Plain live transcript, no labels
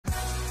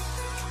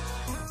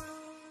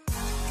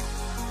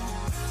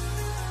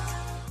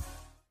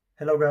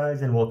Hello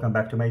guys and welcome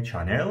back to my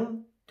channel.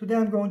 Today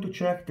I'm going to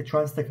check the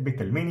Transtec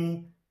Beetle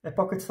Mini, a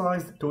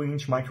pocket-sized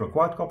 2-inch micro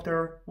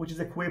quadcopter which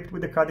is equipped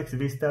with the Caddx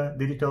Vista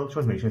digital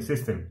transmission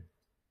system.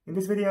 In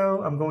this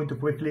video I'm going to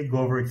quickly go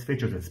over its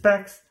features and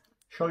specs,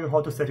 show you how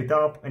to set it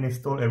up and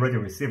install a radio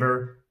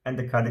receiver and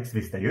the Caddx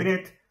Vista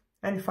unit,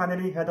 and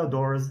finally head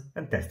outdoors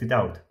and test it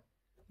out.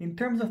 In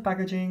terms of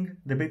packaging,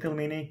 the Beetle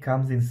Mini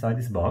comes inside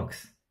this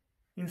box.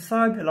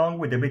 Inside, along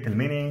with the Beetle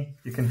Mini,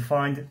 you can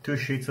find 2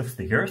 sheets of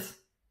stickers,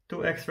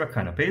 2 extra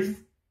canopies,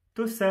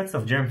 2 sets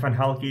of Gemfan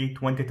Halki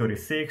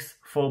 2036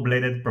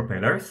 4-bladed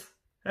propellers,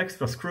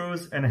 extra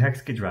screws and a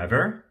hex key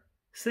driver,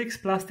 6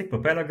 plastic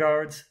propeller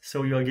guards,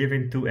 so you're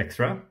given 2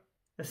 extra,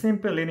 a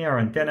simple linear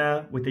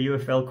antenna with a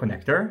UFL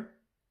connector,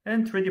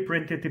 and 3D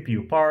printed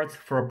TPU parts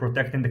for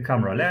protecting the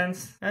camera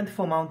lens and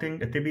for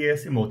mounting a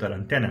TBS immortal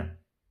antenna.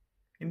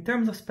 In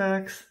terms of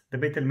specs, the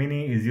Beetle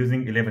Mini is using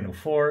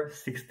 1104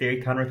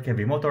 6800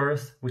 kV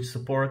motors which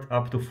support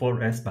up to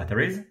 4S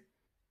batteries.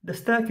 The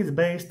stack is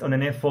based on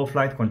an F4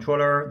 flight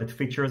controller that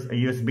features a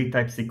USB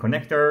Type-C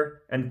connector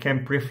and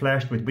came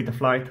pre-flashed with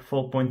Betaflight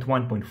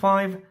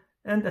 4.1.5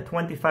 and a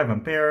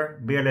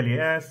 25A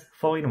BLLES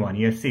 4-in-1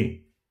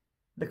 ESC.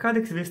 The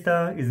Caddx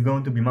Vista is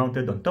going to be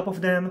mounted on top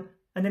of them,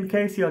 and in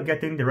case you are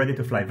getting the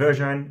ready-to-fly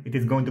version, it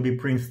is going to be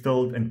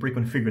pre-installed and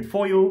pre-configured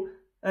for you,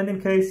 and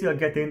in case you are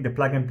getting the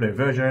plug-and-play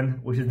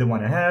version, which is the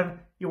one I have,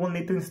 you will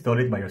need to install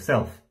it by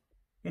yourself.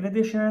 In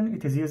addition,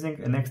 it is using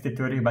an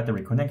XT30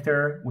 battery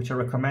connector, which I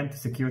recommend to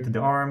secure to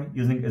the arm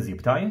using a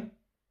zip tie.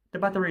 The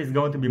battery is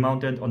going to be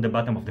mounted on the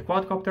bottom of the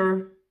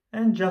quadcopter,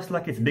 and just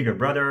like its bigger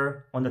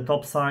brother, on the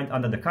top side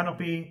under the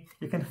canopy,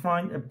 you can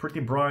find a pretty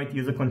bright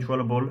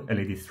user-controllable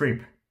LED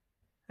strip.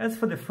 As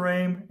for the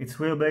frame, its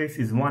wheelbase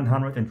is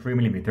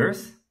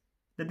 103mm.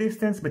 The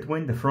distance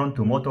between the front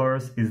 2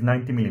 motors is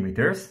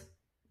 90mm.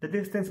 The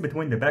distance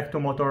between the back 2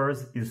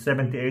 motors is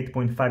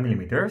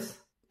 78.5mm.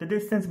 The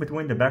distance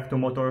between the back 2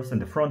 motors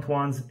and the front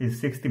ones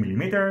is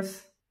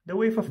 60mm, the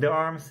width of the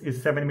arms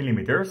is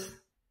 7mm,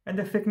 and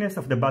the thickness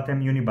of the bottom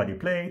unibody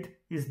plate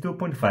is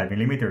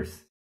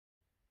 2.5mm.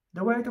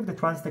 The weight of the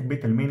Transtec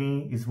Beetle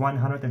Mini is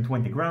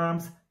 120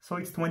 grams, so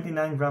it's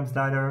 29 grams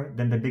lighter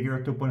than the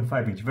bigger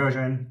 2.5-inch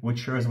version, which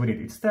shares with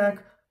it its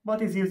stack,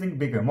 but is using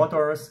bigger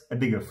motors, a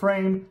bigger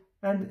frame,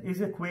 and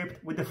is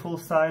equipped with the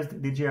full-sized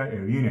DJI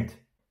Air unit.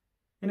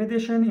 In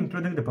addition,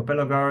 including the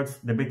propeller guards,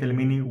 the Beetle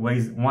Mini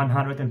weighs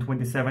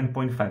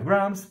 127.5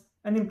 grams,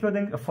 and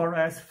including a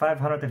 4S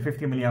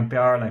 550 mAh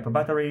LiPo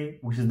battery,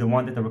 which is the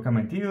one that I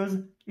recommend to use,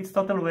 its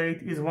total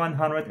weight is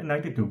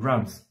 192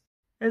 grams.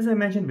 As I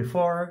mentioned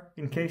before,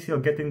 in case you're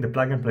getting the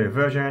plug-and-play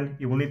version,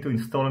 you will need to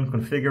install and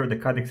configure the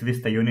Caddx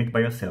Vista unit by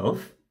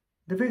yourself.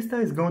 The Vista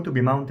is going to be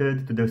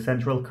mounted to the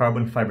central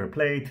carbon fiber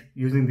plate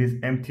using these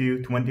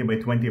M2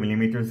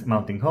 20x20mm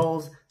mounting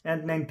holes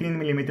and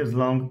 19mm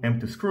long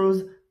M2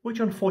 screws, which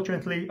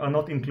unfortunately are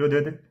not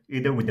included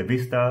either with the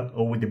Vista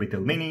or with the Beetle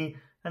Mini,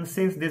 and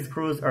since these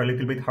screws are a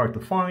little bit hard to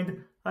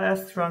find, I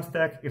asked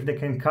TransTec if they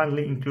can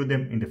kindly include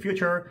them in the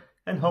future,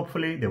 and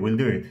hopefully they will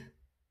do it.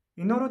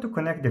 In order to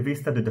connect the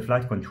Vista to the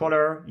flight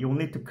controller, you will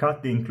need to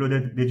cut the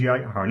included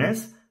DJI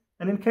harness,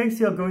 and in case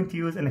you are going to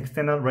use an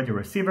external radio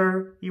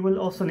receiver, you will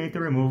also need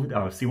to remove the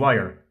RC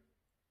wire.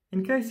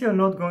 In case you are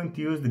not going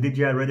to use the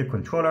DJI radio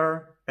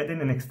controller,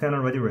 adding an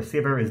external radio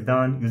receiver is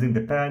done using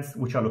the pads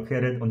which are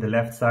located on the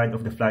left side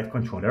of the flight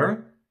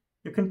controller.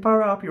 You can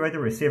power up your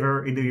radio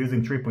receiver either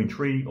using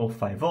 3.3 or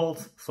 5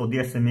 volts, so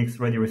DSMX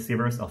radio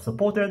receivers are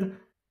supported,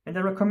 and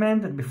I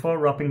recommend that before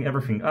wrapping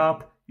everything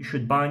up, you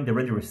should bind the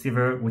radio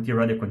receiver with your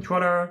radio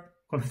controller,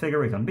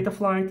 configure it on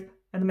Betaflight,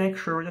 and make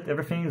sure that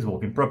everything is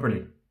working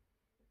properly.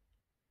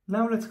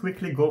 Now let's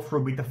quickly go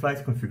through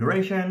Betaflight's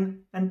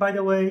configuration, and by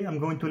the way, I'm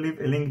going to leave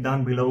a link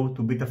down below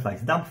to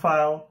Betaflight's dump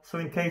file, so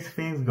in case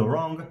things go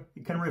wrong,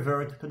 you can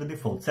revert to the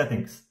default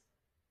settings.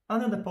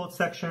 Under the port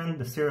section,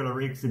 the serial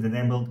RX is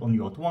enabled on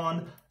UART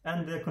 1,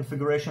 and the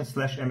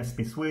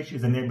configuration/MSP switch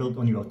is enabled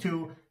on UART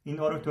 2 in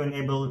order to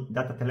enable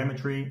data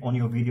telemetry on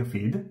your video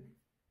feed.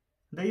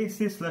 The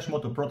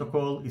ESC/motor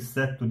protocol is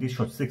set to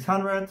DShot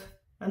 600,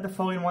 and the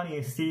 4-in-1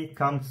 ESC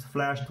comes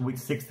flashed with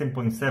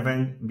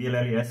 16.7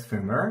 BLLES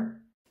firmware.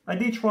 I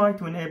did try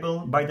to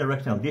enable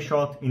bidirectional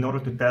DShot in order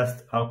to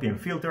test RPM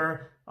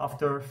filter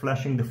after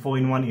flashing the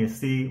 4-in-1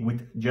 ESC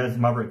with Jazz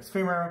Mavericks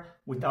firmware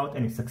without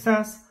any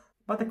success,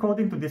 but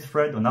according to this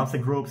thread on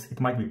RC groups, it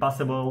might be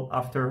possible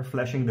after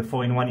flashing the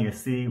 4-in-1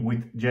 ESC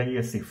with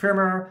JESC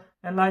firmware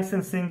and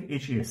licensing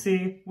each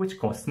ESC, which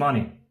costs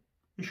money.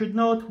 You should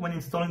note when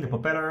installing the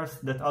propellers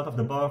that out of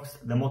the box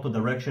the motor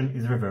direction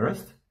is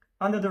reversed.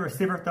 Under the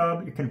receiver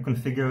tab you can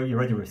configure your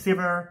radio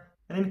receiver,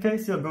 and in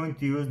case you are going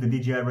to use the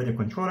DJI radio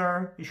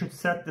controller, you should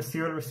set the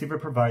serial receiver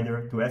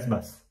provider to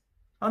S-Bus.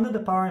 Under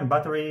the power and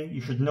battery, you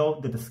should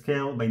note that the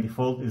scale by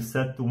default is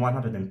set to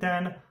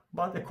 110,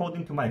 but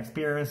according to my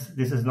experience,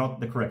 this is not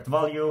the correct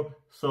value,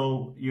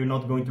 so you're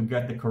not going to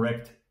get the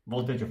correct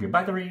voltage of your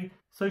battery,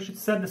 so you should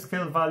set the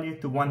scale value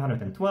to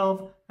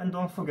 112, and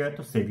don't forget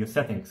to save your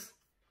settings.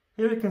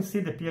 Here you can see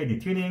the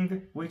PID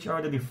tuning, which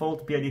are the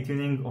default PID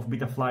tuning of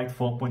Betaflight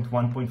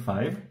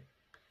 4.1.5.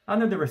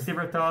 Under the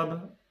receiver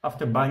tab,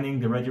 after binding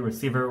the radio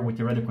receiver with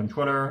your radio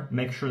controller,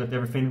 make sure that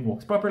everything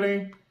works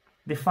properly.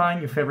 Define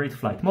your favorite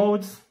flight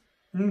modes.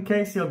 And in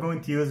case you're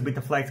going to use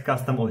Betaflight's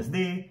custom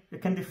OSD, you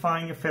can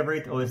define your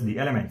favorite OSD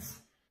elements.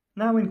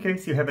 Now, in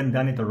case you haven't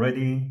done it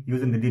already,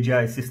 using the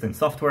DJI system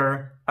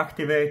software,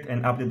 activate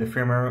and update the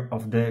firmware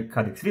of the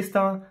Caddx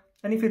Vista.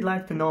 And if you'd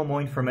like to know more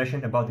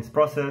information about this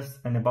process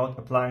and about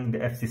applying the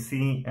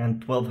FCC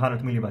and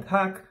 1200 mW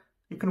hack,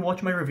 you can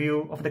watch my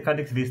review of the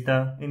Caddx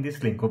Vista in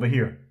this link over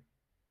here.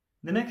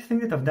 The next thing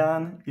that I've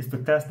done is to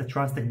test the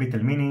Transtec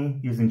Beetle Mini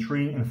using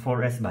 3 and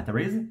 4S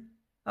batteries.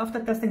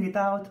 After testing it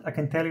out, I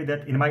can tell you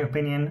that in my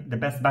opinion, the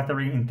best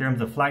battery in terms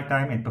of flight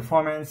time and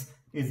performance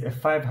is a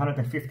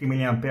 550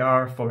 mAh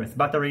 4S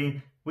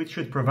battery, which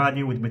should provide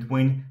you with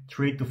between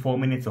 3 to 4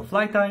 minutes of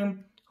flight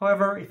time.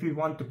 However, if you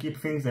want to keep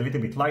things a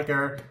little bit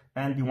lighter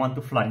and you want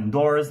to fly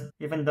indoors,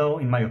 even though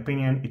in my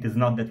opinion it is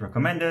not that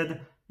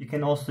recommended, you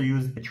can also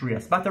use a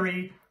 3S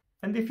battery.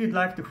 And if you'd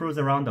like to cruise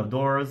around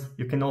outdoors,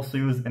 you can also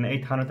use an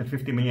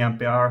 850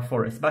 mAh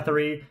 4S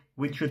battery,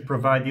 which should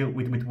provide you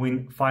with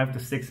between 5 to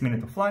 6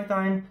 minutes of flight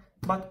time.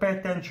 But pay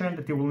attention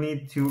that you will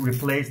need to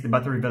replace the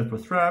battery Velcro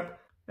strap,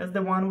 as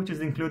the one which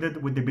is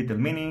included with the Beetle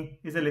Mini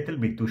is a little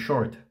bit too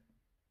short.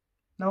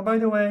 Now, by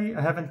the way,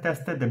 I haven't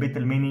tested the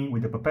Beetle Mini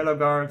with the propeller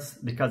guards,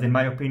 because in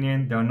my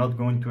opinion they are not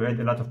going to add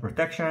a lot of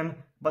protection,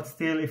 but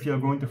still, if you're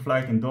going to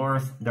fly it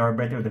indoors, they are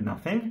better than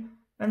nothing.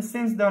 And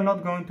since they are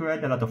not going to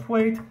add a lot of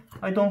weight,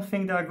 I don't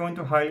think they are going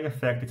to highly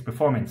affect its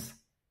performance.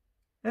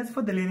 As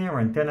for the linear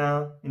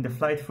antenna, in the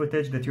flight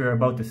footage that you are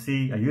about to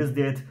see, I used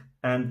it,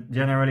 and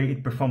generally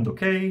it performed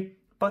okay,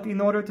 but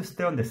in order to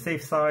stay on the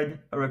safe side,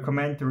 I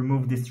recommend to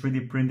remove this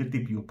 3D printed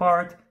TPU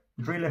part,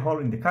 drill a hole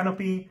in the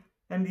canopy,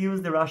 and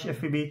use the Rush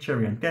FPV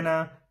cherry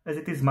antenna, as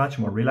it is much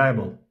more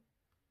reliable.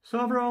 So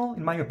overall,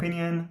 in my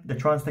opinion, the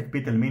Transtec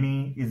Beetle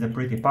Mini is a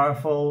pretty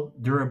powerful,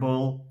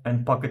 durable,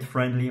 and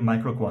pocket-friendly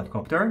micro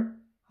quadcopter.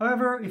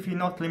 However, if you're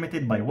not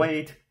limited by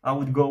weight, I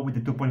would go with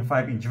the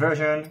 2.5-inch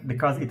version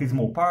because it is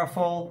more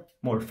powerful,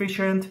 more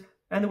efficient,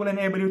 and will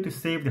enable you to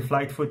save the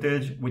flight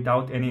footage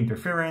without any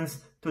interference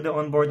to the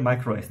onboard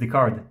micro SD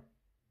card.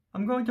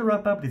 I'm going to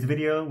wrap up this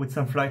video with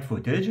some flight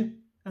footage.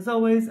 As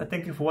always, I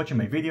thank you for watching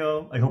my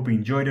video. I hope you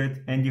enjoyed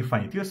it and you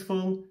find it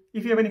useful.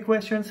 If you have any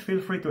questions,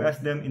 feel free to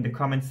ask them in the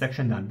comments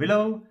section down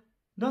below.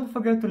 Don't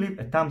forget to leave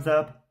a thumbs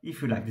up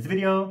if you like this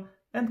video,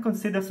 and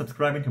consider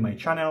subscribing to my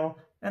channel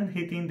and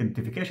hitting the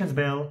notifications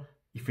bell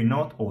if you're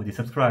not already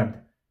subscribed.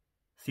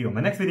 See you on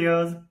my next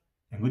videos,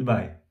 and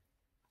goodbye.